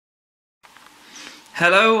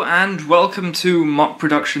Hello and welcome to Mock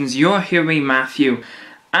Productions. You're hearing me, Matthew,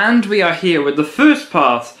 and we are here with the first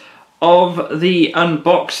part of the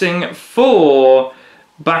unboxing for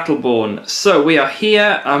Battleborn. So we are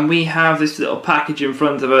here and we have this little package in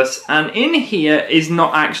front of us, and in here is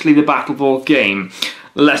not actually the Battleborn game.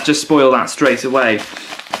 Let's just spoil that straight away.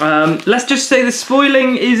 Let's just say the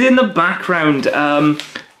spoiling is in the background,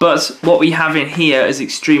 but what we have in here is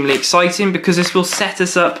extremely exciting because this will set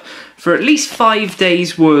us up for at least 5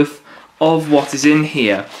 days worth of what is in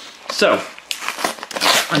here. So,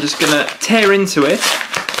 I'm just going to tear into it.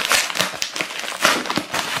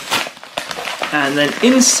 And then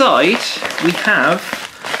inside we have...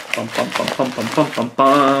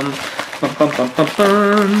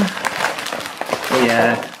 Oh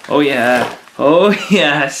yeah, oh yeah, oh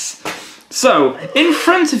yes. So, in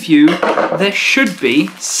front of you, there should be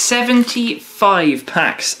 75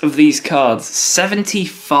 packs of these cards.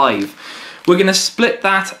 75. We're going to split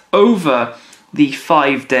that over the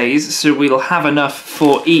 5 days, so we'll have enough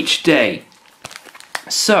for each day.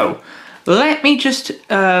 So, let me just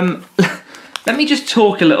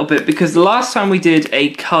talk a little bit, because the last time we did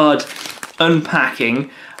a card unpacking,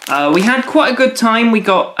 we had quite a good time. We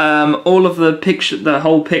got all of the picture, the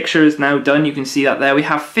whole picture is now done. You can see that there. We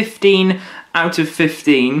have 15 out of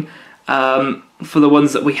 15 for the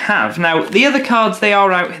ones that we have. Now, the other cards, they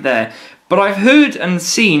are out there, but I've heard and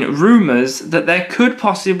seen rumours that there could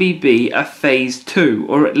possibly be a Phase 2,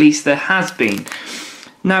 or at least there has been.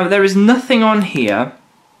 Now, there is nothing on here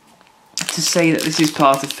to say that this is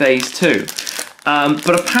part of Phase 2,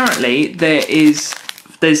 but apparently there's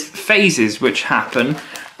phases which happen.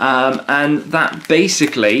 And that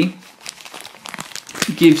basically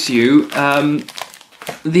gives you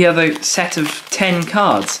the other set of 10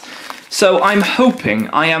 cards. So I am hoping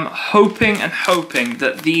and hoping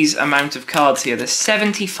that these amount of cards here, there's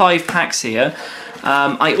 75 packs here.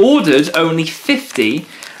 I ordered only 50,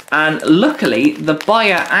 and luckily the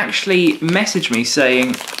buyer actually messaged me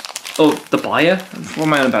saying, oh, the buyer? What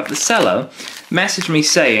am I on about? The seller messaged me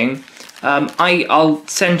saying, I'll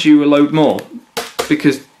send you a load more,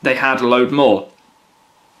 because they had a load more.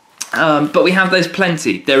 But we have, there's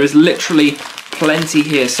plenty. There is literally plenty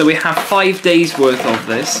here. So we have 5 days worth of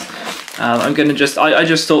this. I'm gonna I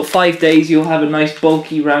just thought 5 days you'll have a nice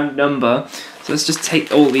bulky round number. So let's just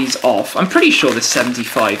take all these off. I'm pretty sure there's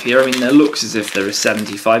 75 here. I mean, it looks as if there is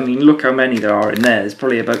 75. I mean, look how many there are in there. There's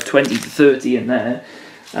probably about 20 to 30 in there.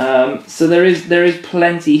 So there is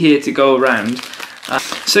plenty here to go around.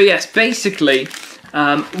 So yes, basically,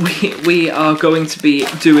 we are going to be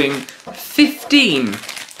doing 15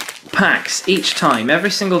 packs each time.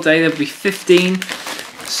 Every single day there will be 15,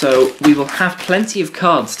 so we will have plenty of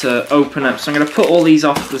cards to open up. So I'm going to put all these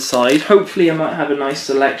off to the side. Hopefully I might have a nice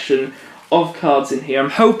selection of cards in here. I'm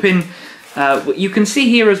hoping, you can see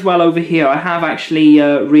here as well over here, I have actually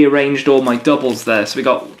rearranged all my doubles there. So we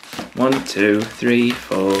got 1, 2, 3,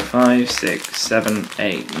 4, 5, 6, 7,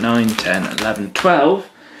 8, 9, 10, 11, 12,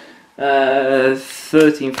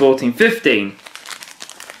 13, 14, 15.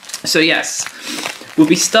 So yes, we'll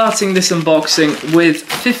be starting this unboxing with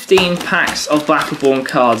 15 packs of Battleborn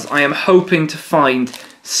cards. I am hoping to find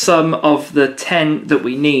some of the 10 that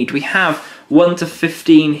we need. We have 1 to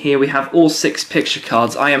 15 here. We have all 6 picture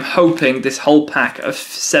cards. I am hoping this whole pack of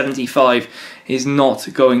 75 is not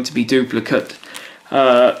going to be duplicate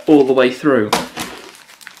all the way through.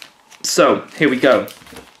 So, here we go.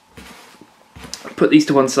 Put these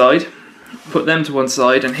to one side, put them to one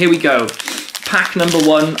side, and here we go. Pack number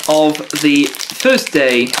 1 of the first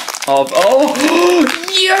day of... Oh,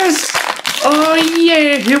 yes! Oh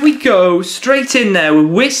yeah, here we go. Straight in there with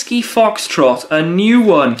Whiskey Foxtrot, a new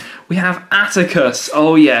one. We have Atticus,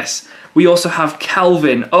 oh yes. We also have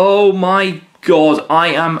Calvin. Oh my god, I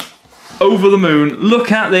am over the moon.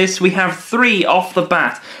 Look at this, we have 3 off the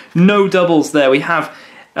bat. No doubles there. We have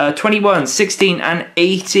 21, 16 and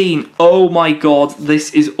 18. Oh my god,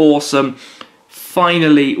 this is awesome.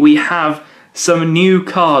 Finally, we have some new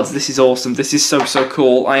cards. This is awesome. This is so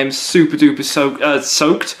cool. I am super duper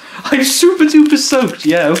soaked. I'm super duper soaked.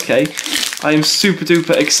 Yeah, okay. I am super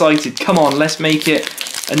duper excited. Come on, let's make it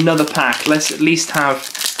another pack. Let's at least have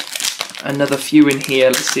another few in here.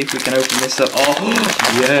 Let's see if we can open this up. Oh,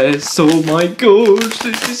 yes. Oh my gosh,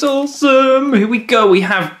 this is awesome. Here we go. We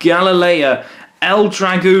have Galilea, El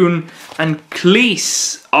Dragoon, and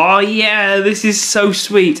Cleese. Oh yeah, this is so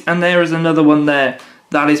sweet. And there is another one there.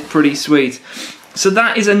 That is pretty sweet. So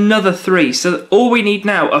that is another 3. So all we need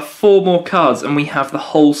now are 4 more cards and we have the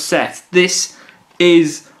whole set. This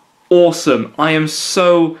is awesome. I am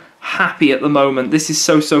so happy at the moment. This is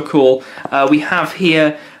so cool. We have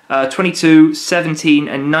here 22, 17,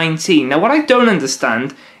 and 19. Now, what I don't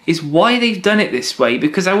understand is why they've done it this way,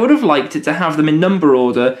 because I would have liked it to have them in number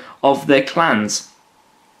order of their clans.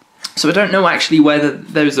 So I don't know actually whether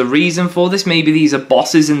there's a reason for this. Maybe these are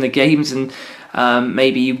bosses in the games and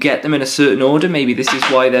maybe you get them in a certain order. Maybe this is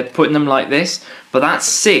why they're putting them like this. But that's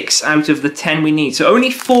 6 out of the 10 we need. So only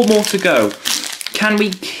 4 more to go. Can we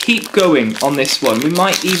keep going on this one? We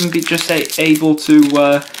might even be just able to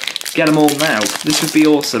get them all now. This would be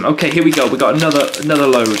awesome. Okay, here we go. We got another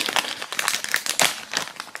load.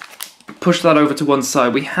 Push that over to one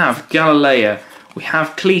side. We have Galilea. We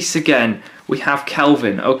have Cleese again. We have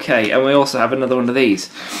Calvin. Okay, and we also have another one of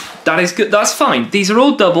these. That is good. That's fine. These are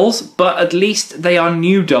all doubles, but at least they are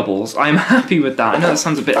new doubles. I'm happy with that. I know that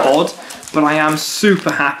sounds a bit odd, but I am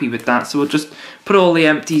super happy with that. So we'll just put all the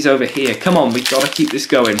empties over here. Come on, we've got to keep this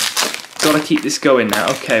going. Got to keep this going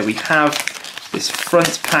now. Okay, we have this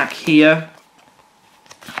front pack here.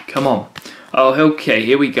 Come on. Oh, okay,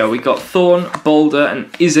 here we go. We got Thorn, Boulder,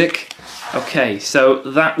 and Isaac. Okay, so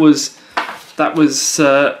that was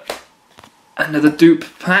another dupe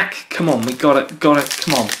pack. Come on, we got it.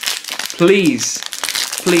 Come on. Please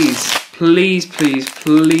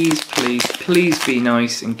be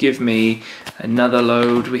nice and give me another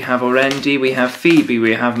load. We have Orendi, we have Phoebe,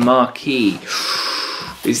 we have Marquis.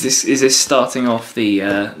 Is this starting off the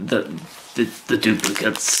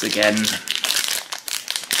duplicates again?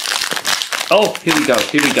 Oh, here we go.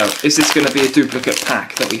 Is this going to be a duplicate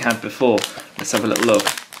pack that we had before? Let's have a little look.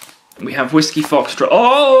 We have Whiskey Foxtrot.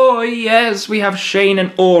 Oh, yes, we have Shane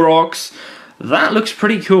and Aurochs. That looks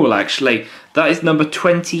pretty cool, actually. That is number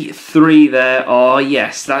 23 there. Oh,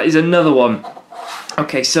 yes, that is another one.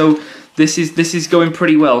 Okay, so this is going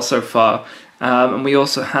pretty well so far. And we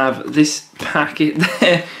also have this packet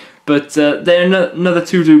there. But there are another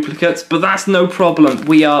 2 duplicates, but that's no problem.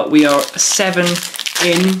 We are 7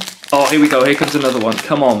 in. Oh, here we go. Here comes another one.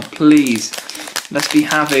 Come on, please. Let's be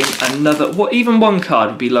having another. What? Even one card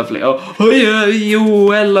would be lovely. Oh yeah,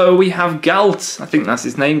 hello. We have Galt. I think that's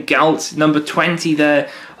his name. Galt, number 20 there.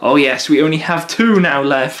 Oh yes, we only have 2 now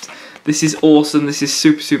left. This is awesome. This is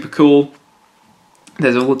super cool.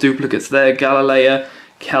 There's all the duplicates there. Galilea,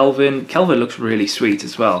 Kelvin. Kelvin looks really sweet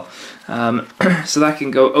as well. So that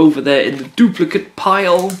can go over there in the duplicate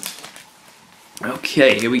pile.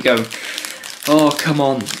 Okay, here we go. Oh, come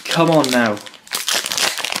on now.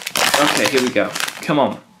 Okay, here we go. Come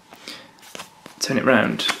on. Turn it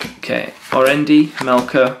round. Okay, Orendi,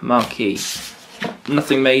 Melka, Marquis.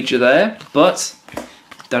 Nothing major there, but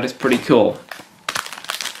that is pretty cool.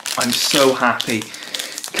 I'm so happy.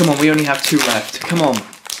 Come on, we only have 2 left. Come on.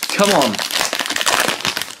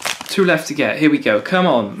 2 left to get. Here we go. Come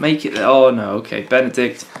on, make it. Oh no, okay.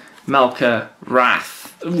 Benedict, Melka,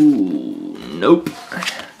 Wrath. Ooh, nope.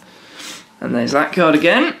 And there's that card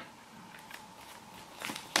again.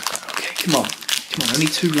 Okay, come on, only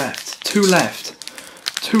 2 left. 2 left,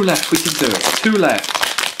 we can do it. 2 left.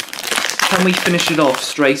 Can we finish it off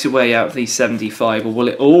straight away out of these 75, or will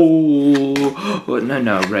it? Oh,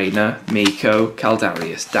 no, Reyna, Miko,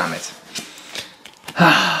 Caldarius, damn it.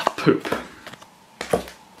 Ah, poop.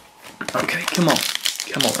 Okay, come on,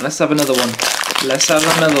 let's have another one.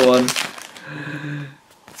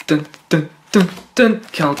 Dun, dun, dun, dun.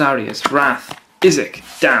 Caldarius, Wrath, Isaac,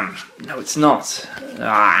 damn. No, it's not.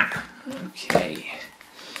 Ah, okay.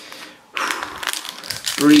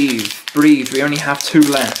 Breathe, we only have 2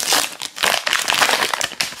 left.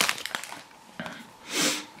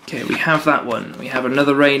 Okay, we have that one. We have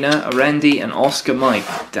another Reyna, Orendi, and Oscar Mike.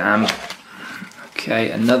 Damn.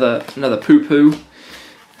 Okay, another poo-poo.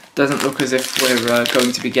 Doesn't look as if we're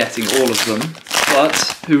going to be getting all of them, but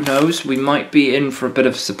who knows? We might be in for a bit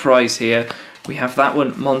of surprise here. We have that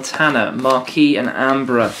one, Montana, Marquis, and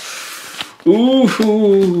Ambra.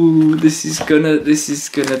 Ooh, this is gonna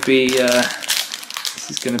be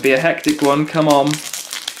a hectic one. Come on.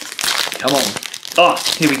 Ah,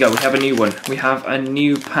 here we go. We have a new one. We have a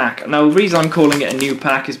new pack. Now, the reason I'm calling it a new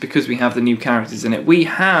pack is because we have the new characters in it. We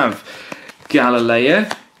have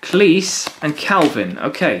Galilea, Cleese, and Calvin.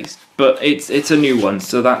 Okay, but it's a new one,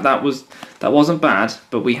 so that wasn't bad.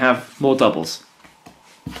 But we have more doubles.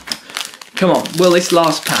 Come on, will this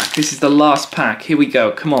last pack? This is the last pack. Here we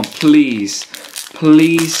go. Come on, please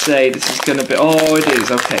say this is gonna be. Oh, it is.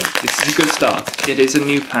 Okay, this is a good start. It is a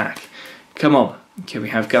new pack. Come on. Okay, we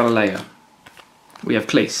have Galileo. We have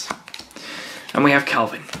Cleese. And we have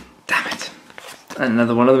Calvin. Damn it. And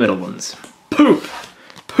another one of the middle ones. Poop.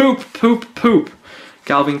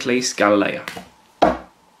 Calvin, Cleese, Galileo.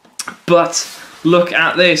 But look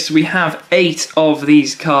at this. We have 8 of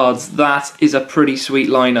these cards. That is a pretty sweet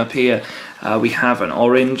lineup here. We have an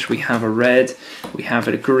orange, we have a red, we have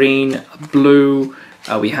a green, a blue,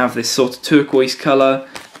 we have this sort of turquoise colour.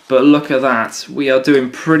 But look at that, we are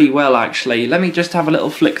doing pretty well actually. Let me just have a little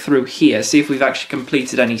flick through here, see if we've actually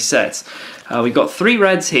completed any sets. We've got 3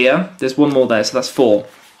 reds here, there's 1 more there, so that's 4.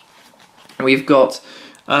 We've got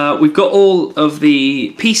all of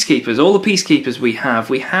the peacekeepers, we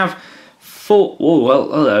have 4, oh well,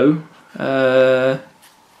 hello.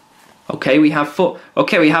 Okay, we have 4,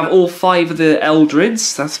 okay, we have all 5 of the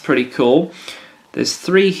Eldrids, that's pretty cool. There's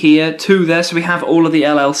 3 here, 2 there, so we have all of the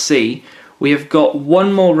LLC. We have got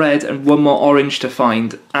 1 more red and 1 more orange to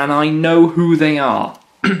find, and I know who they are.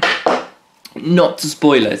 Not to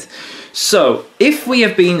spoil it. So, if we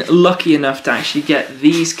have been lucky enough to actually get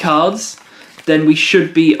these cards, then we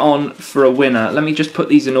should be on for a winner. Let me just put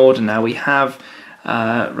these in order now. We have,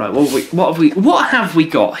 right, what have we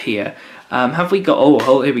got here? Have we got,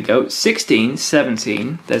 oh, here we go, 16,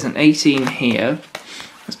 17, there's an 18 here.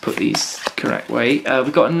 Let's put these the correct way.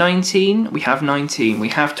 We've got a 19, we have 19, we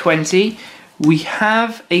have 20, we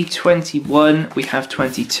have a 21, we have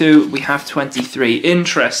 22, we have 23.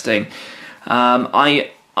 Interesting.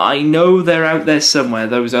 I know they're out there somewhere,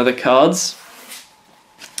 those other cards.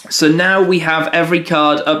 So now we have every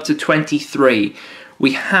card up to 23.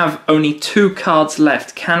 We have only 2 cards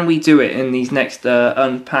left. Can we do it in these next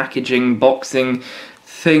unpackaging, boxing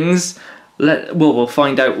things? We'll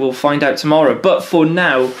find out. We'll find out tomorrow. But for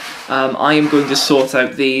now, I am going to sort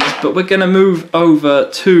out these. But we're going to move over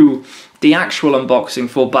to the actual unboxing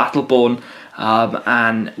for Battleborn,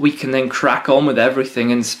 and we can then crack on with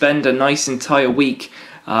everything and spend a nice entire week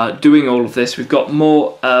doing all of this. We've got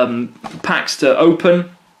more packs to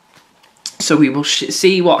open, so we will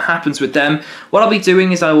see what happens with them. What I'll be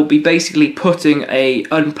doing is I will be basically putting a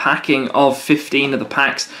unpacking of 15 of the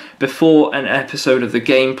packs before an episode of the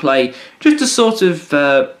gameplay, just to sort of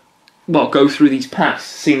well, go through these packs,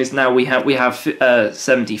 seeing as now we have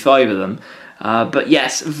 75 of them. But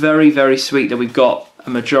yes, very, very sweet that we've got a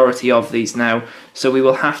majority of these now. So we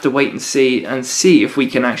will have to wait and see if we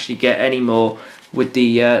can actually get any more with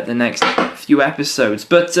the next few episodes.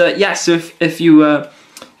 But yeah, so if you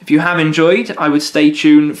have enjoyed, I would stay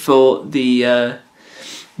tuned for the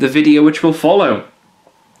video which will follow.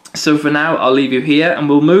 So for now, I'll leave you here and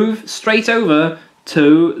we'll move straight over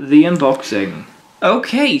to the unboxing.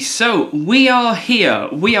 Okay, so we are here,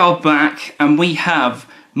 we are back, and we have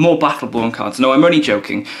more Battleborn cards. No, I'm only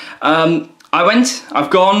joking. I've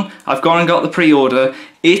gone and got the pre-order.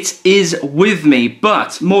 It is with me,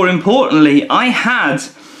 but more importantly, I had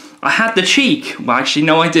the cheek. Well, actually,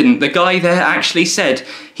 no, I didn't. The guy there actually said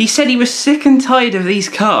he was sick and tired of these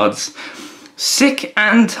cards. Sick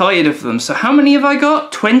and tired of them. So how many have I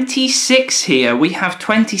got? 26 here. We have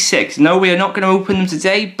 26. No, we are not going to open them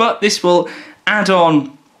today, but this will add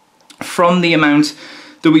on from the amount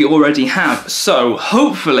that we already have. So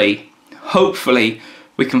hopefully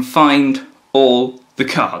we can find all the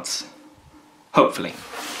cards. Hopefully.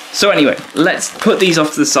 So anyway, let's put these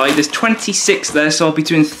off to the side. There's 26 there, so I'll be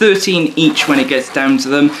doing 13 each when it gets down to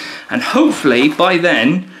them. And hopefully, by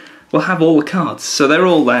then, we'll have all the cards. So they're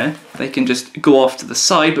all there. They can just go off to the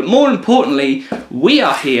side. But more importantly, we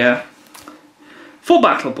are here for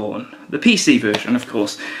Battleborn, the PC version, of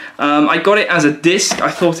course. I got it as a disc.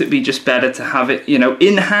 I thought it'd be just better to have it, you know,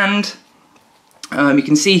 in hand. You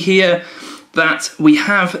can see here that we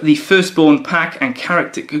have the Firstborn pack and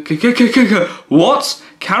character... What?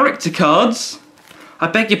 Character cards? I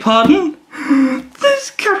beg your pardon?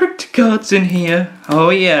 There's character cards in here.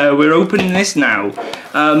 Oh yeah, we're opening this now.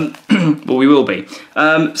 Well, we will be.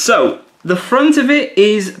 So, the front of it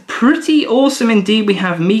is pretty awesome indeed. We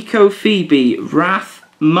have Miko, Phoebe, Wrath,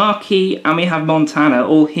 Marquis, and we have Montana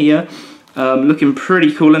all here. Looking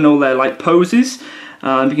pretty cool in all their like poses.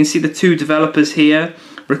 You can see the 2 developers here.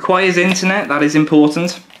 Requires internet, that is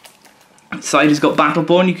important. Side has got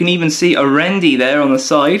Battleborn. You can even see a Rendy there on the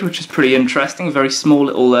side, which is pretty interesting. A very small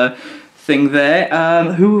little thing there.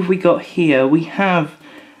 Who have we got here? We have,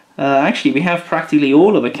 actually, we have practically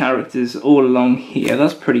all of the characters all along here.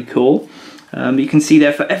 That's pretty cool. You can see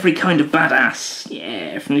there for every kind of badass.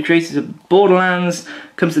 Yeah, from the creators of Borderlands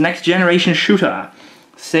comes the next generation shooter.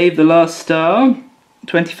 Save the Last Star.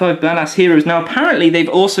 25 badass heroes. Now apparently they've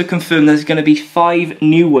also confirmed there's going to be 5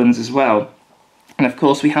 new ones as well. And of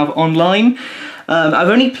course we have online. I've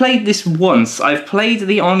only played this once. I've played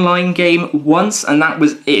the online game once and that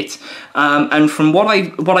was it. And from what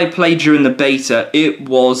I played during the beta, it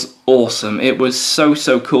was awesome. It was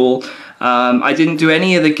so cool. I didn't do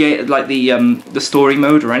any of the story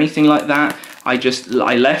mode or anything like that. I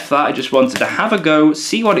left that. I just wanted to have a go,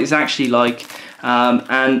 see what it's actually like.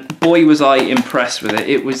 And boy was I impressed with it.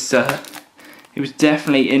 It was It was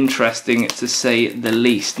definitely interesting to say the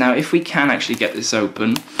least. Now, if we can actually get this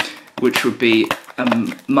open, which would be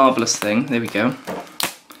a marvellous thing. There we go.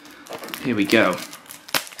 Here we go.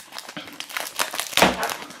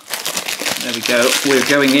 There we go. We're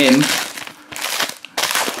going in.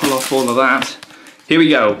 Pull off all of that. Here we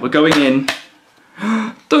go. We're going in.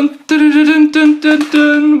 Dun, dun, dun, dun, dun, dun,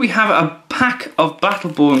 dun. We have a pack of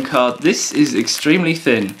Battleborn cards. This is extremely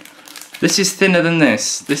thin. This is thinner than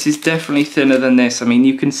this. This is definitely thinner than this. I mean,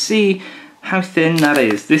 you can see how thin that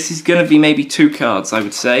is. This is going to be maybe 2 cards, I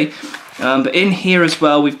would say. But in here as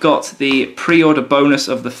well, we've got the pre-order bonus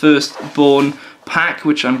of the Firstborn pack,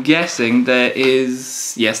 which I'm guessing there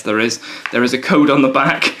is... Yes, there is. There is a code on the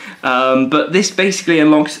back. But this basically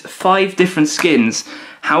unlocks 5 different skins.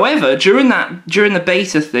 However, during the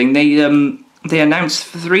beta thing, they announced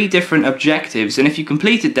 3 different objectives, and if you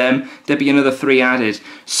completed them, there'd be another 3 added.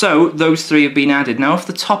 So those 3 have been added. Now, off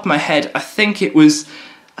the top of my head, I think it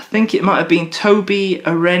might have been Toby,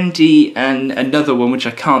 Arendi, and another one which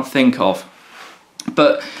I can't think of.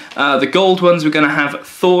 But the gold ones, we're going to have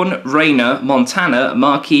Thorn, Rainer, Montana,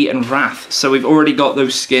 Marquis, and Wrath. So we've already got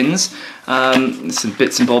those skins. Some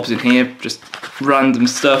bits and bobs in here, just random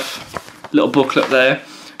stuff. Little booklet there.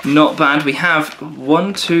 Not bad. We have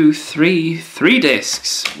 1, 2, 3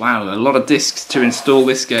 discs. Wow, a lot of discs to install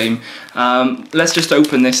this game. Let's just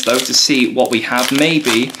open this though to see what we have.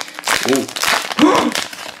 Maybe.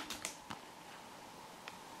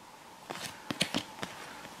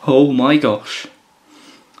 Oh my gosh.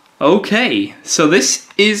 Okay, so this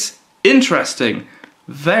is interesting.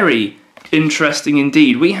 Very interesting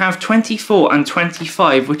indeed. We have 24 and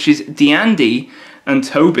 25, which is D'Andy and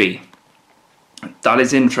Toby. That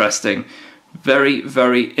is interesting. Very,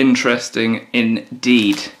 very interesting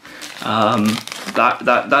indeed.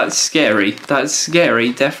 That's scary. That's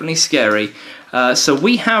scary. Definitely scary. So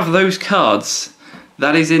we have those cards.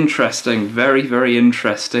 That is interesting. Very, very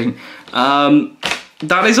interesting.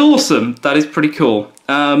 That is awesome. That is pretty cool.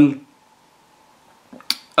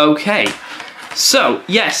 Okay. So,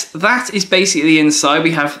 yes, that is basically inside.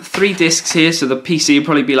 We have 3 discs here, so the PC will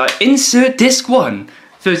probably be like, insert disc 1.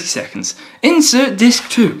 30 seconds. Insert disc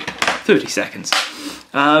 2, 30 seconds.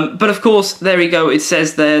 But of course, there we go. It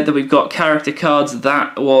says there that we've got character cards.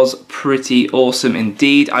 That was pretty awesome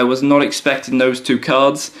indeed. I was not expecting those 2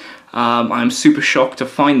 cards. I'm super shocked to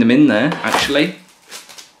find them in there, actually.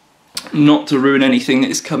 Not to ruin anything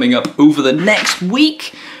that is coming up over the next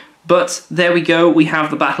week. But there we go. We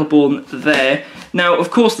have the Battleborn there. Now,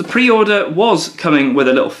 of course, the pre-order was coming with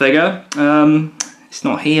a little figure. It's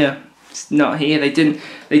not here. It's not here. They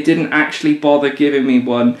didn't actually bother giving me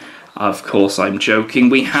one. Of course, I'm joking.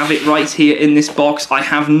 We have it right here in this box. I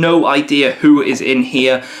have no idea who is in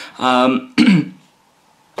here. I've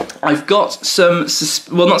got some,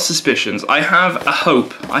 well, not suspicions. I have a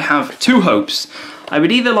hope. I have 2 hopes. I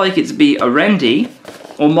would either like it to be Arendi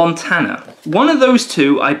or Montana. One of those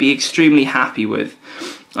 2 I'd be extremely happy with.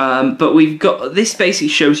 But we've got, this basically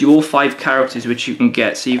shows you all 5 characters which you can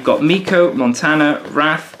get. So you've got Miko, Montana,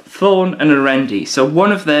 Wrath, Thorn, and Arendi. So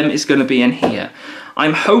one of them is going to be in here.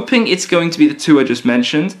 I'm hoping it's going to be the 2 I just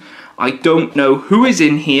mentioned. I don't know who is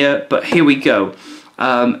in here, but here we go.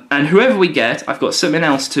 And whoever we get, I've got something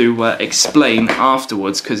else to explain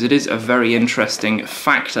afterwards, because it is a very interesting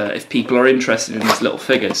factor if people are interested in these little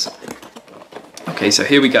figures. Okay, so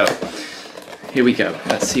here we go. Here we go.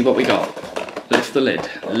 Let's see what we got. Lift the lid.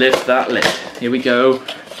 Lift that lid. Here we go.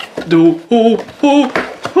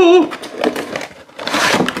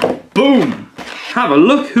 Boom! Have a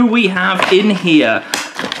look who we have in here.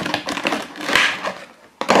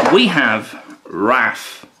 We have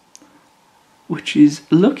Wrath, which is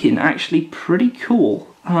looking actually pretty cool.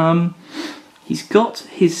 He's got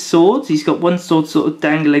his swords. He's got one sword sort of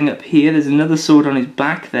dangling up here. There's another sword on his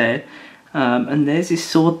back there. And there's his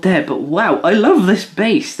sword there. But wow, I love this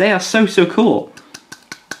base. They are so, so cool.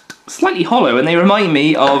 Slightly hollow, and they remind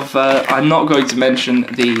me of, I'm not going to mention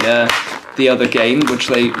the other game, which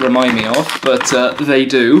they remind me of, but they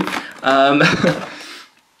do.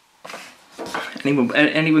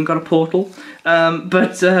 Anyone got a portal?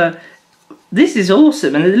 This is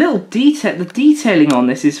awesome, and the little the detailing on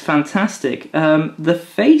this is fantastic. The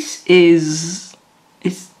face is,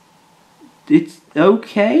 it's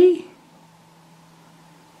okay.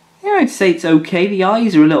 Yeah, I'd say it's okay. The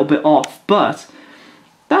eyes are a little bit off, but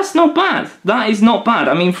that's not bad. That is not bad.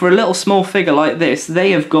 I mean, for a little small figure like this,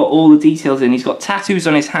 they have got all the details in. He's got tattoos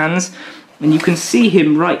on his hands, and you can see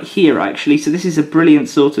him right here, actually. So this is a brilliant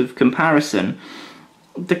sort of comparison.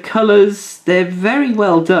 The colours, they're very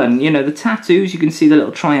well done. You know, the tattoos, you can see the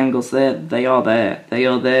little triangles there. They are there. They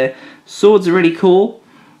are there. Swords are really cool.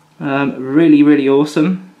 Really, really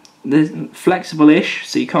awesome. They're flexible-ish,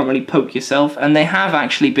 so you can't really poke yourself. And they have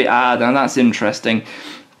actually been... now that's interesting.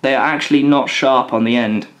 They are actually not sharp on the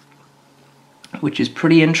end, which is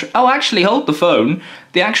pretty interesting. Oh, actually, hold the phone.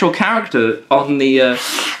 The actual character on the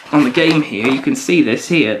game here, you can see this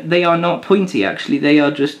here. They are not pointy, actually. They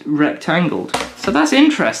are just rectangled. So that's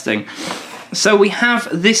interesting. So we have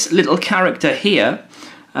this little character here.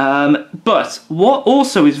 But what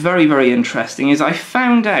also is very, very interesting is I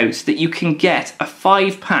found out that you can get a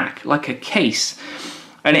 5-pack, like a case,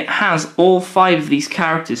 and it has all 5 of these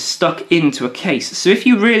characters stuck into a case. So if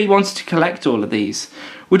you really wanted to collect all of these,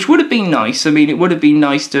 which would have been nice, I mean, it would have been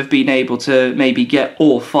nice to have been able to maybe get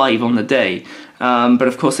all 5 on the day, but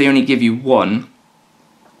of course they only give you 1.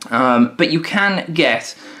 But you can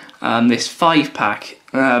get this 5-pack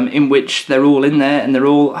in which they're all in there and they're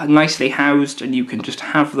all nicely housed, and you can just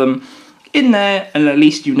have them in there, and at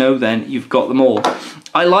least you know then you've got them all.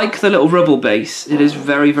 I like the little rubble base. It is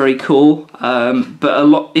very, very cool,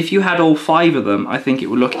 but if you had all 5 of them, I think it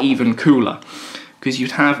would look even cooler, because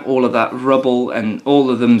you'd have all of that rubble and all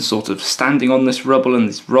of them sort of standing on this rubble and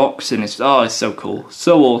these rocks, and it's so cool,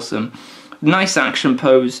 so awesome. Nice action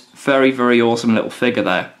pose, very, very awesome little figure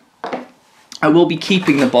there. I will be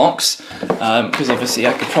keeping the box, because obviously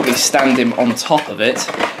I could probably stand him on top of it.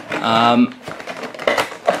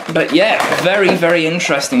 But yeah, very, very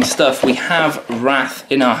interesting stuff. We have Wrath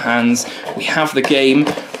in our hands, we have the game,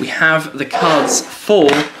 we have the cards for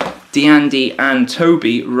D'Andy and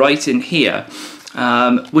Toby right in here,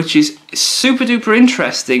 which is super duper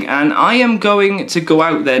interesting. And I am going to go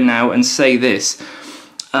out there now and say this.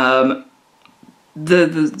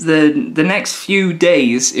 The next few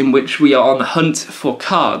days in which we are on the hunt for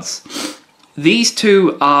cards, these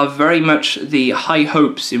two are very much the high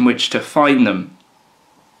hopes in which to find them.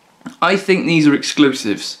 I think these are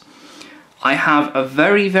exclusives. I have a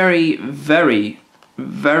very, very, very,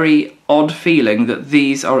 very odd feeling that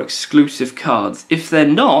these are exclusive cards. If they're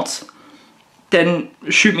not, then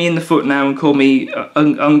shoot me in the foot now and call me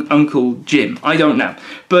Uncle Jim. I don't know,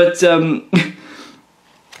 but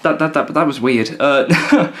that was weird.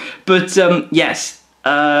 But yes,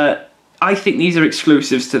 I think these are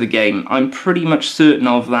exclusives to the game. I'm pretty much certain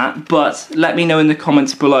of that, but let me know in the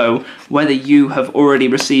comments below whether you have already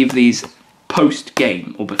received these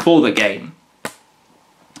post-game or before the game.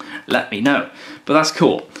 Let me know, but that's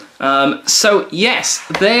cool. So yes,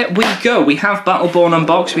 there we go. We have Battleborn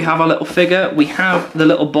unboxed, we have our little figure, we have the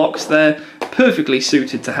little box there, perfectly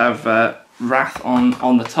suited to have Wrath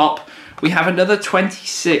on the top. We have another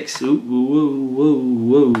 26, there we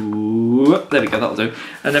go, that'll do.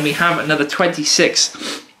 And then we have another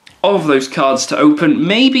 26 of those cards to open.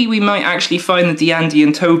 Maybe we might actually find the D'Andy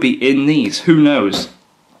and Toby in these, who knows.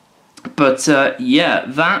 But yeah,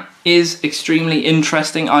 that is extremely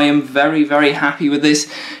interesting. I am very, very happy with this.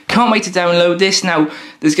 Can't wait to download this. Now,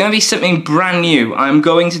 there's going to be something brand new. I'm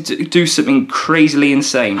going to do something crazily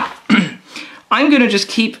insane. I'm going to just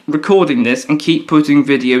keep recording this and keep putting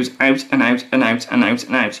videos out and out and out and out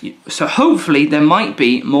and out. So hopefully there might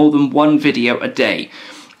be more than one video a day.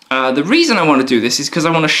 The reason I want to do this is because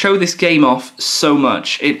I want to show this game off so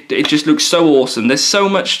much. It just looks so awesome. There's so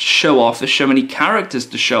much to show off. There's so many characters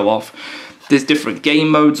to show off. There's different game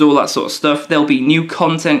modes, all that sort of stuff. There'll be new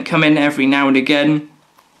content coming every now and again.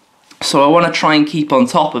 So I want to try and keep on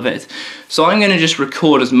top of it. So I'm going to just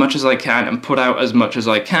record as much as I can and put out as much as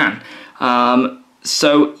I can.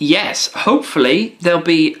 So yes, hopefully there'll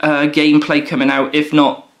be gameplay coming out, if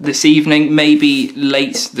not this evening, maybe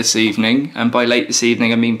late this evening, and by late this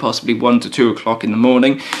evening I mean possibly 1 to 2 o'clock in the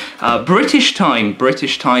morning, British time,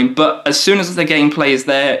 but as soon as the gameplay is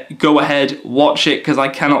there, go ahead, watch it, because I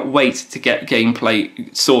cannot wait to get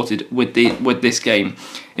gameplay sorted with this game.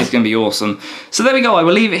 It's going to be awesome. So there we go, I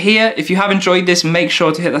will leave it here. If you have enjoyed this, make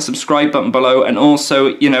sure to hit that subscribe button below, and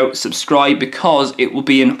also, you know, subscribe, because it will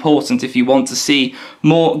be important if you want to see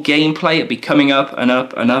more gameplay. It'll be coming up and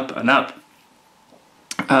up and up and up.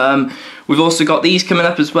 We've also got these coming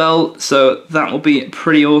up as well, so that will be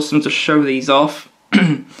pretty awesome to show these off.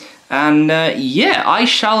 And yeah, I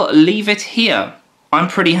shall leave it here. I'm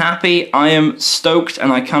pretty happy, I am stoked,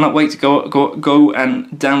 and I cannot wait to go and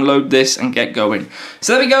download this and get going.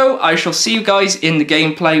 So there we go, I shall see you guys in the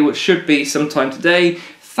gameplay, which should be sometime today.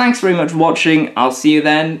 Thanks very much for watching, I'll see you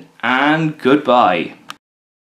then, and goodbye.